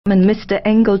And Mr.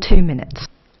 Engel, 2 minutes.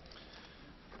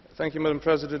 Thank you, Madam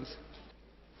President.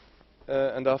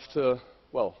 And after,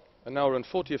 well, an hour and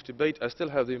 40 of debate, I still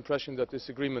have the impression that this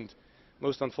agreement,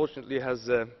 most unfortunately, has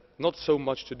not so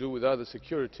much to do with either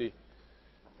security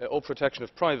or protection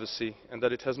of privacy, and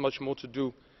that it has much more to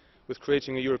do with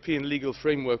creating a European legal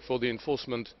framework for the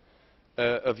enforcement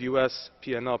of US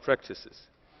PNR practices.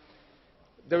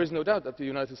 There is no doubt that the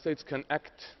United States can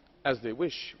act as they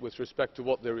wish with respect to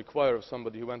what they require of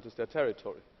somebody who enters their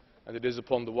territory, and it is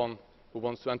upon the one who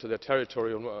wants to enter their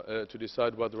territory to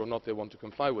decide whether or not they want to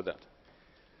comply with that.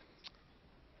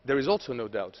 There is also no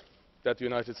doubt that the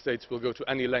United States will go to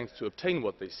any length to obtain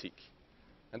what they seek,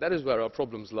 and that is where our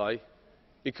problems lie,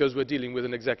 because we're dealing with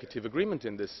an executive agreement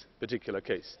in this particular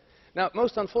case. Now,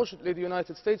 most unfortunately, the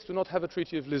United States do not have a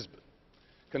Treaty of Lisbon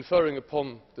conferring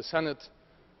upon the Senate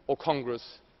or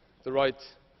Congress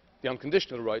the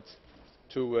unconditional right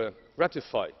to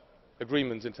ratify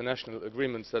agreements, international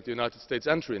agreements that the United States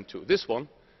enter into. This one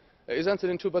is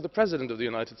entered into by the President of the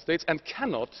United States and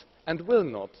cannot and will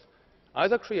not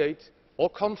either create or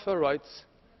confer rights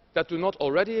that do not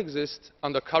already exist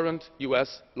under current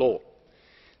US law.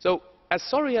 So, as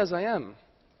sorry as I am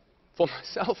for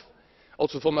myself,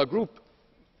 also for my group,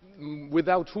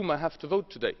 without whom I have to vote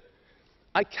today,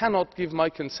 I cannot give my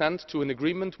consent to an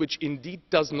agreement which indeed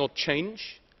does not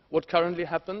change what currently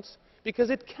happens, because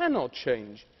it cannot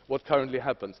change what currently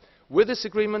happens. With this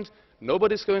agreement,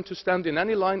 nobody is going to stand in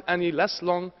any line any less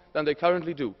long than they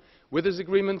currently do. With this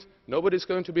agreement, nobody is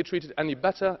going to be treated any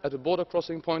better at a border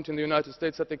crossing point in the United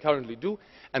States than they currently do,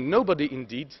 and nobody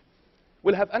indeed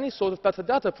will have any sort of better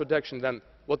data protection than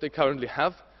what they currently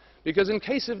have, because in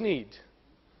case of need,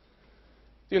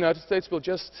 the United States will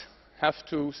just have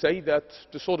to say that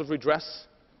the sort of redress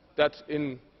that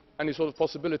in any sort of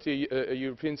possibility a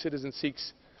European citizen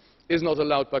seeks is not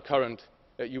allowed by current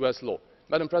US law.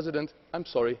 Madam President, I'm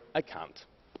sorry, I can't.